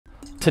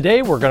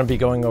Today we're going to be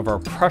going over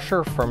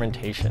pressure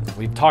fermentation.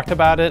 We've talked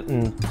about it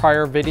in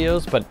prior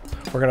videos, but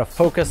we're going to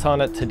focus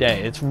on it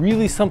today. It's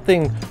really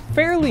something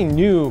fairly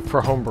new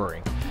for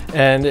homebrewing,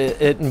 and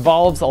it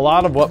involves a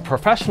lot of what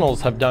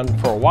professionals have done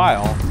for a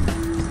while.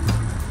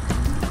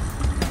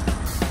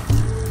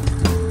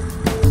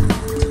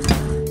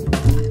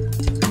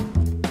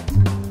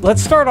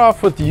 Let's start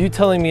off with you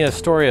telling me a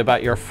story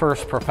about your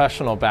first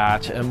professional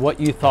batch and what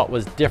you thought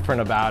was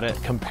different about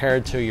it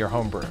compared to your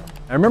homebrew.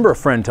 I remember a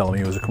friend telling me,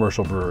 he was a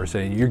commercial brewer,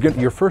 saying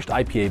your first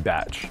IPA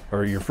batch,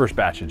 or your first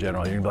batch in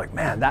general, you're gonna be like,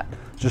 man, that's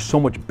just so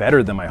much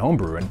better than my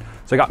homebrew. And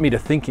so it got me to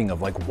thinking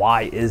of like,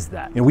 why is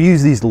that? We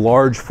use these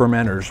large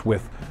fermenters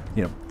with,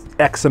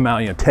 X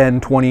amount, 10,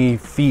 20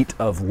 feet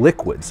of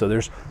liquid. So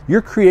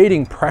you're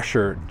creating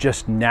pressure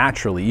just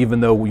naturally, even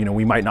though,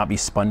 we might not be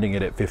spunding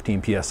it at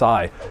 15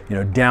 PSI,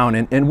 down.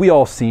 And we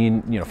all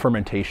seen,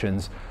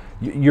 fermentations,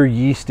 your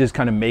yeast is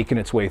kind of making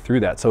its way through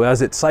that. So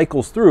as it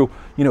cycles through,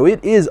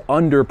 it is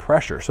under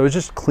pressure. So it's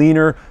just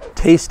cleaner,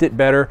 taste it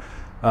better.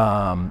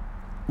 And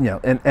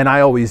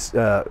I always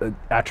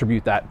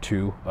attribute that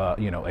to,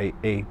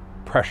 a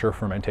pressure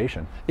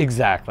fermentation.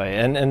 Exactly.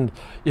 And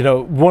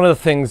one of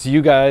the things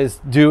you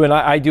guys do, and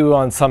I do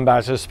on some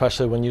batches,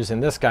 especially when using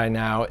this guy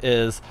now,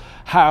 is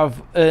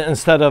have,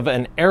 instead of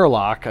an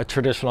airlock, a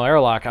traditional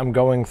airlock, I'm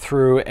going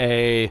through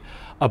a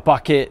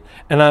bucket,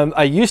 and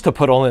I used to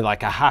put only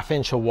like a ½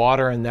 inch of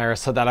water in there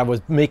so that I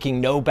was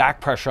making no back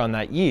pressure on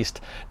that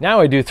yeast. Now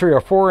I do 3 or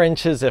 4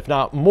 inches, if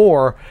not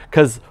more,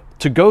 because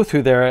to go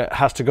through there, it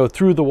has to go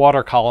through the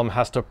water column,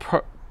 has to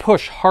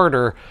push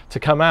harder to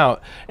come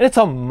out, and it's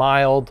a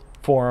mild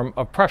form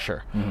of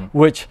pressure,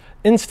 which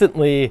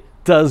instantly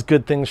does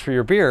good things for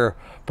your beer.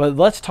 But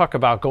let's talk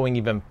about going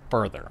even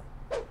further.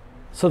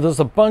 So there's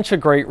a bunch of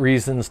great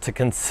reasons to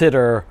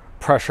consider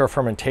pressure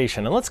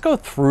fermentation, and let's go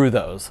through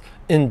those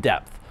in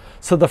depth.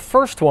 So the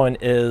first one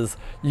is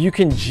you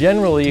can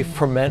generally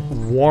ferment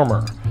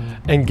warmer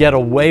and get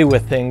away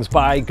with things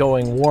by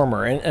going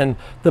warmer. And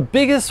the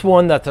biggest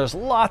one that there's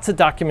lots of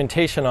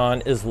documentation on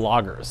is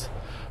lagers.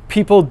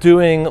 People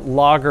doing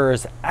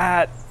lagers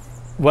at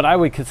what I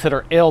would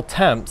consider ale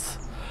temps,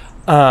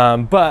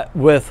 but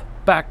with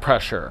back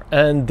pressure.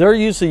 And they're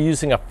usually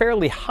using a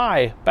fairly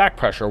high back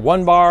pressure,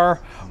 1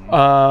 bar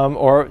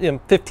or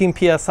 15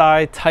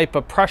 PSI type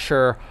of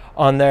pressure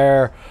on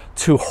there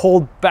to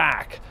hold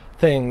back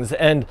things.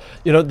 And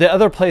the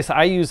other place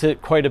I use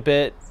it quite a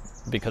bit,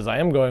 because I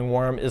am going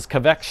warm, is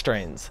Quebec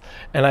strains.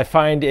 And I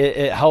find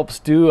it helps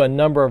do a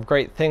number of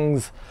great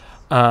things,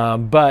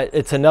 but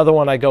it's another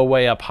one I go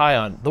way up high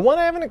on. The one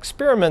I haven't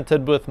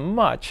experimented with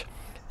much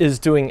is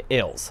doing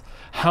ales.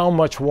 How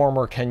much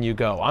warmer can you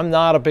go? I'm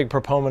not a big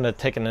proponent of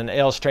taking an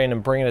ale strain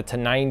and bringing it to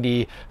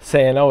 90,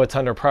 saying, oh, it's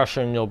under pressure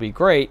and you'll be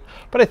great.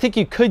 But I think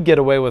you could get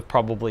away with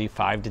probably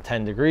 5 to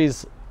 10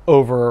 degrees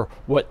over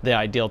what the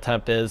ideal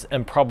temp is,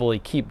 and probably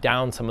keep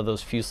down some of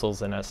those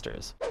Fusels and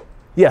Esters.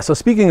 Yeah, so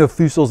speaking of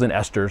Fusels and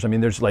Esters, I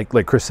mean, there's like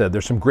Chris said,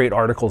 there's some great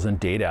articles and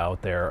data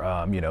out there,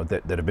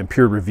 that have been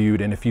peer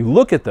reviewed. And if you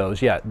look at those,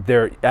 yeah,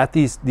 they're at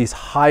these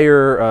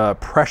higher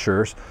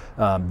pressures.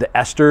 The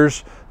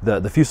Esters,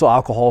 the Fusel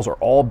alcohols are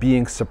all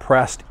being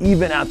suppressed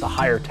even at the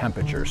higher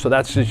temperatures. So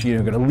that's just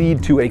going to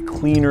lead to a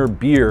cleaner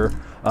beer.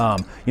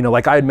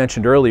 Like I had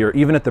mentioned earlier,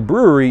 even at the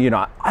brewery,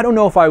 I don't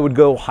know if I would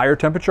go higher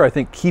temperature. I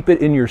think keep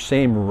it in your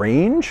same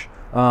range.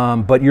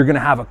 But you're going to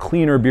have a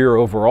cleaner beer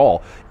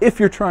overall. If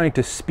you're trying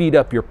to speed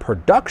up your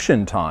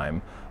production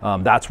time,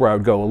 that's where I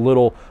would go a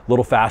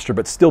little faster,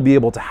 but still be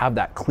able to have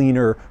that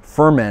cleaner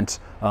ferment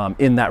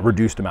in that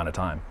reduced amount of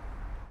time.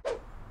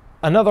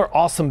 Another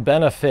awesome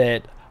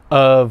benefit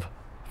of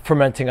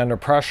fermenting under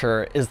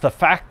pressure is the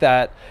fact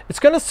that it's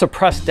going to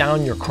suppress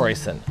down your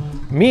Krausen,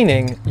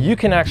 meaning you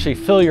can actually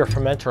fill your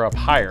fermenter up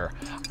higher.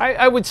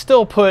 I would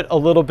still put a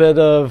little bit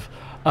of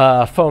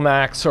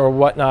Fomax or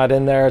whatnot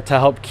in there to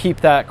help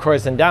keep that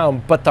Krausen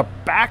down, but the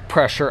back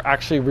pressure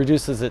actually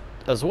reduces it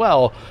as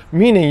well,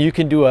 meaning you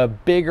can do a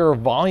bigger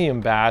volume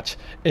batch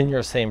in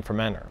your same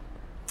fermenter.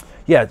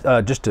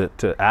 Yeah, just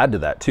to add to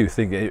that too,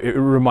 it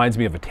reminds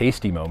me of a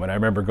tasty moment. I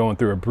remember going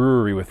through a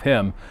brewery with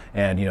him,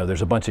 and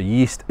there's a bunch of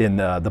yeast in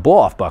the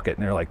blow-off bucket,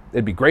 and they're like,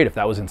 it'd be great if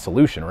that was in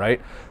solution,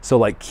 right? So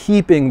like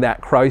keeping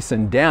that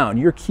Krausen down,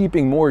 you're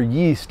keeping more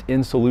yeast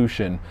in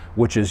solution,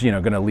 which is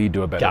going to lead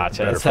to a better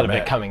instead ferment. of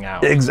it coming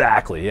out.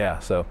 Exactly, yeah.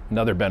 So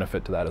another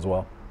benefit to that as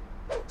well.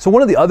 So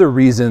one of the other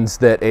reasons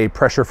that a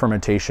pressure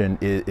fermentation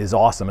is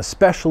awesome,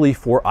 especially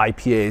for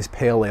IPAs,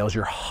 pale ales,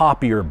 your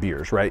hoppier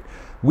beers, right?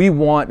 We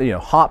want,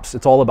 hops,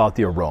 it's all about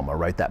the aroma,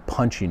 right? That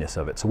punchiness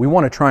of it. So we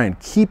want to try and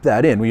keep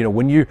that in.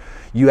 When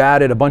you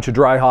added a bunch of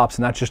dry hops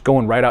and that's just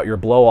going right out your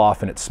blow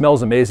off and it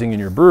smells amazing in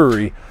your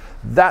brewery,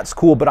 that's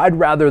cool, but I'd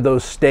rather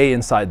those stay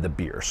inside the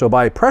beer. So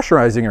by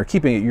pressurizing or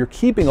keeping it, you're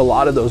keeping a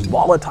lot of those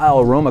volatile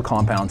aroma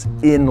compounds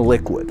in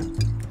liquid.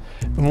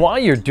 And while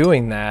you're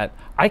doing that,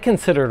 I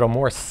consider it a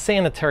more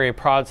sanitary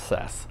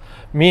process.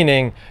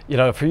 Meaning, you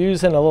know, if you're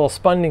using a little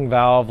spunding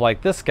valve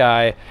like this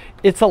guy,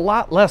 it's a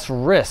lot less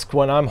risk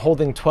when I'm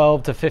holding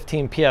 12 to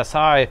 15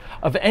 PSI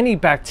of any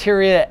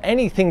bacteria,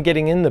 anything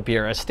getting in the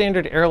beer. A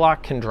standard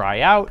airlock can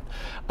dry out.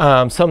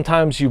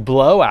 Sometimes you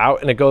blow out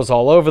and it goes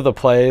all over the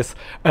place.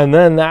 And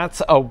then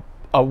that's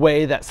a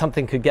way that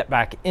something could get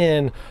back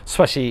in,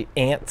 especially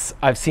ants.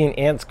 I've seen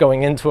ants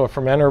going into a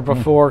fermenter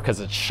before because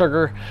it's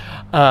sugar.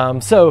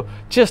 So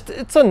just,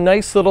 it's a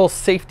nice little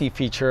safety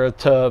feature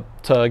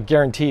to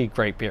guarantee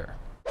great beer.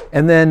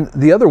 And then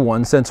the other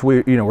one, since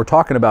we're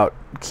talking about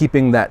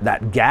keeping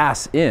that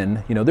gas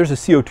in, there's a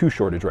CO2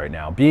 shortage right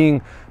now.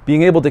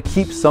 Being able to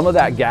keep some of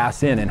that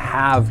gas in and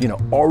have,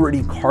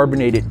 already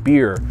carbonated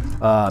beer,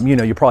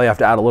 you probably have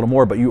to add a little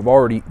more, but you've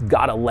already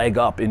got a leg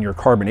up in your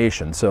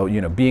carbonation. So,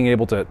 being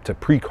able to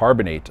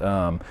pre-carbonate,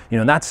 and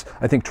that's,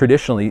 I think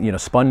traditionally,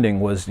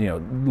 Spunding was,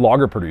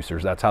 lager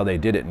producers, that's how they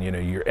did it.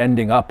 And, you're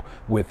ending up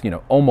with,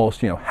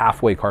 almost,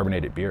 halfway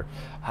carbonated beer.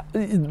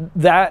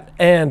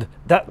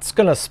 That's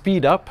going to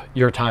speed up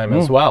your time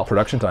as well.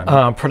 Production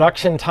time.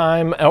 Production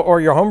time or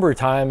your homebrew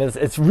time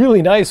it's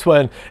really nice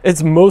when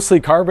it's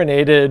mostly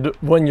carbonated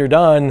when you're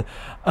done.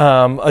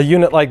 A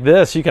unit like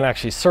this you can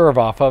actually serve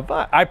off of.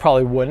 I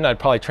probably wouldn't. I'd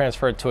probably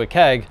transfer it to a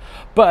keg,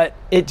 but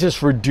it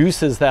just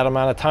reduces that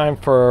amount of time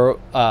for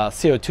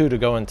CO2 to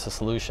go into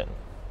solution.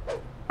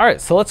 All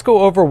right, so let's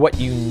go over what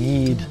you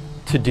need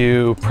to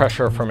do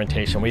pressure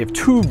fermentation. We have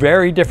two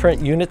very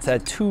different units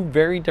at two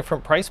very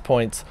different price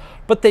points,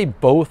 but they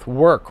both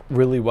work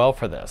really well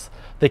for this.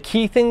 The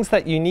key things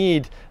that you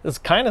need is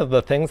kind of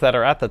the things that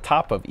are at the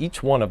top of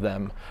each one of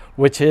them,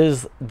 which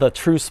is the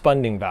true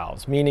spunding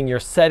valves, meaning you're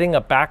setting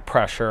a back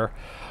pressure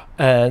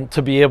and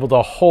to be able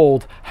to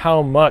hold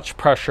how much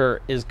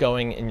pressure is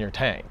going in your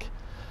tank.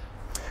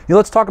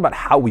 Let's talk about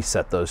how we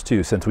set those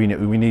too, since we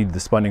need the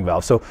spunding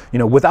valve. So,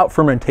 without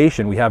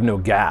fermentation, we have no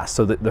gas.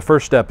 So the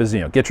first step is,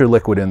 get your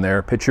liquid in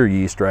there, pitch your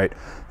yeast, right?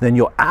 Then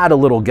you'll add a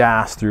little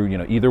gas through,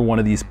 either one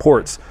of these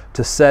ports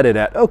to set it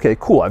at, okay,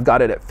 cool, I've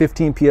got it at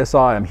 15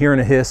 PSI, I'm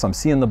hearing a hiss, I'm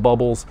seeing the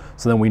bubbles.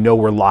 So then we know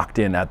we're locked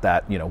in at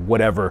that,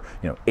 whatever,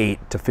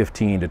 8 to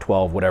 15 to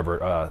 12,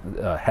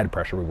 whatever head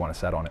pressure we want to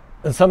set on it.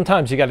 And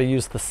sometimes you got to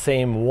use the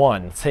same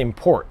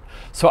port.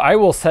 So I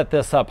will set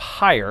this up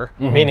higher,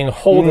 meaning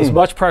hold as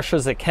much pressure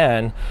as it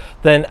can,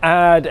 then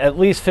add at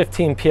least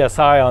 15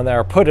 PSI on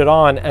there, put it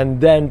on, and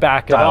then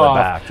back it off.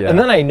 Back, yeah. And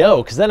then I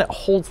know, because then it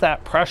holds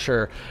that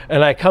pressure,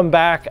 and I come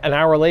back an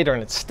hour later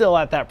and it's still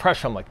at that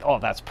pressure. I'm like, oh,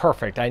 that's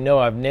perfect. I know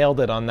I've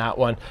nailed it on that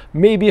one.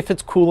 Maybe if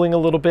it's cooling a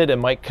little bit, it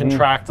might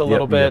contract a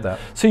little bit.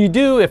 So you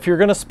do, if you're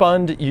gonna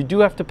spund, you do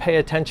have to pay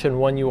attention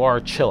when you are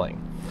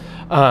chilling.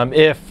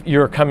 If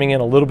you're coming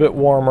in a little bit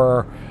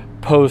warmer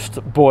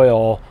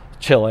post-boil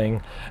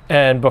chilling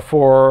and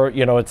before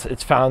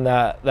it's found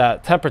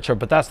that temperature,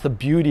 but that's the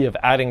beauty of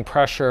adding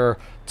pressure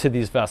to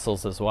these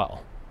vessels as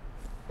well.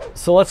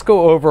 So let's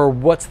go over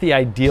what's the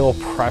ideal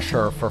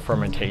pressure for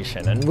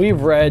fermentation. And we've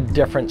read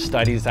different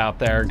studies out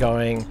there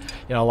going,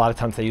 a lot of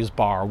times they use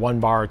bar, 1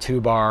 bar,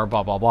 2 bar,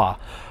 blah, blah, blah.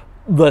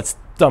 Let's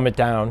dumb it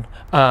down.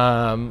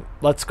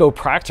 Let's go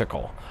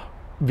practical.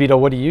 Vito,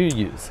 what do you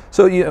use?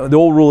 So the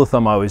old rule of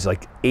thumb always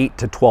like 8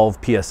 to 12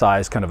 PSI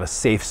is kind of a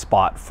safe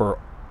spot for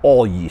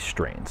all yeast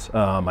strains,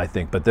 I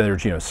think. But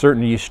there's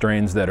certain yeast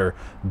strains that are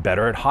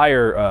better at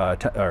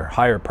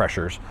higher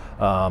pressures.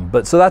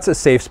 But so that's a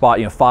safe spot.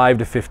 5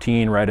 to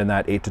 15, right in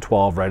that 8 to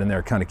 12, right in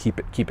there. Kind of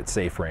keep it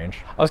safe range.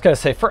 I was gonna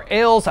say for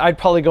ales, I'd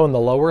probably go in the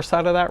lower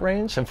side of that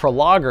range, and for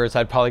lagers,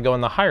 I'd probably go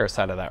in the higher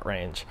side of that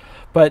range.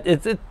 But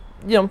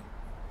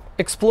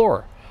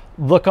explore,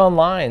 look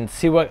online,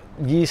 see what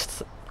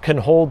yeasts can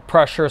hold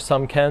pressure.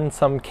 Some can,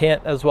 some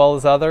can't as well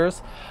as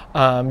others.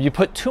 You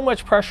put too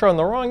much pressure on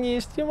the wrong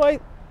yeast, you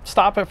might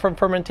stop it from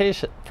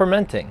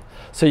fermenting.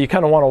 So you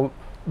kind of want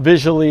to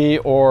visually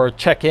or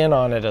check in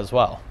on it as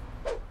well.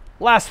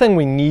 Last thing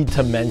we need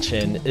to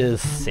mention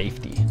is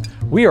safety.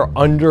 We are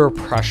under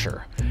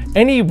pressure.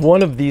 Any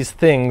one of these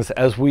things,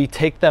 as we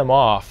take them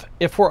off,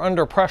 if we're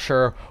under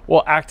pressure,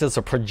 will act as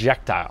a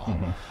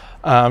projectile.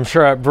 I'm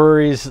sure at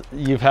breweries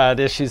you've had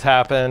issues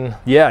happen.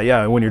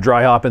 Yeah, when you're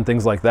dry hopping,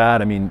 things like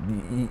that. I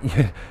mean,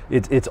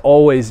 it's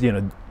always,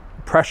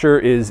 pressure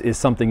is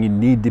something you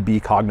need to be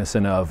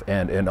cognizant of,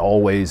 and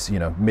always,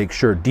 make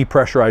sure,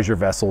 depressurize your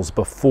vessels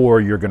before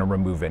you're going to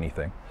remove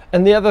anything.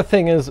 And the other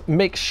thing is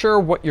make sure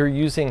what you're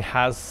using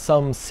has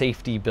some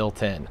safety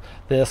built in.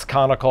 This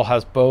conical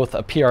has both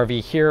a PRV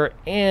here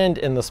and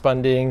in the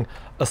spunding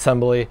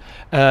assembly.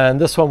 And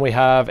this one we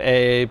have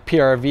a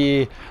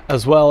PRV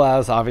as well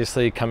as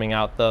obviously coming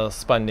out the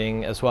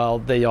spunding as well.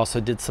 They also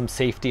did some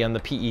safety on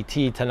the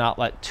PET to not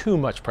let too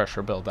much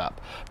pressure build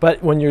up.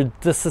 But when you're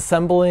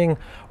disassembling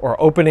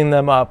or opening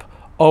them up,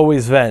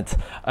 always vent.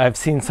 I've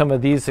seen some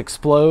of these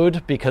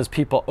explode because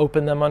people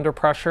open them under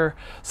pressure.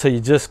 So you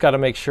just got to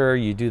make sure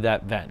you do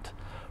that vent.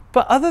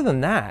 But other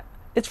than that,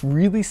 it's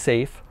really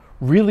safe,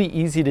 really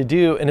easy to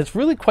do, and it's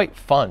really quite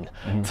fun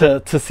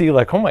to see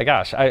like, oh my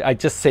gosh, I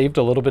just saved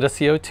a little bit of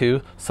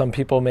CO2. Some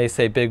people may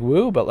say big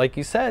woo, but like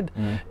you said,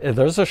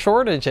 there's a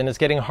shortage and it's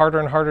getting harder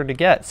and harder to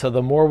get. So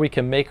the more we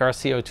can make our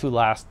CO2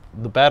 last,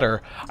 the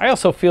better. I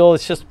also feel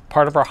it's just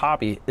part of our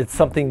hobby. It's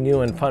something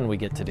new and fun we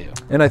get to do.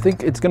 And I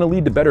think it's going to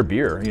lead to better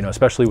beer, you know,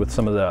 especially with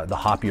some of the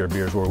hoppier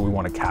beers where we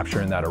want to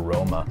capture in that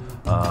aroma,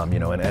 you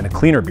know, and a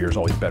cleaner beer is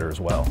always better as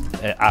well.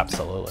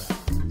 Absolutely.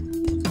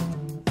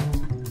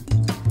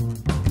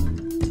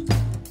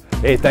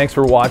 Hey, thanks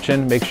for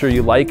watching. Make sure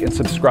you like and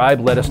subscribe.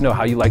 Let us know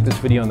how you like this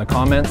video in the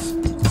comments.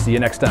 See you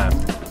next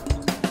time.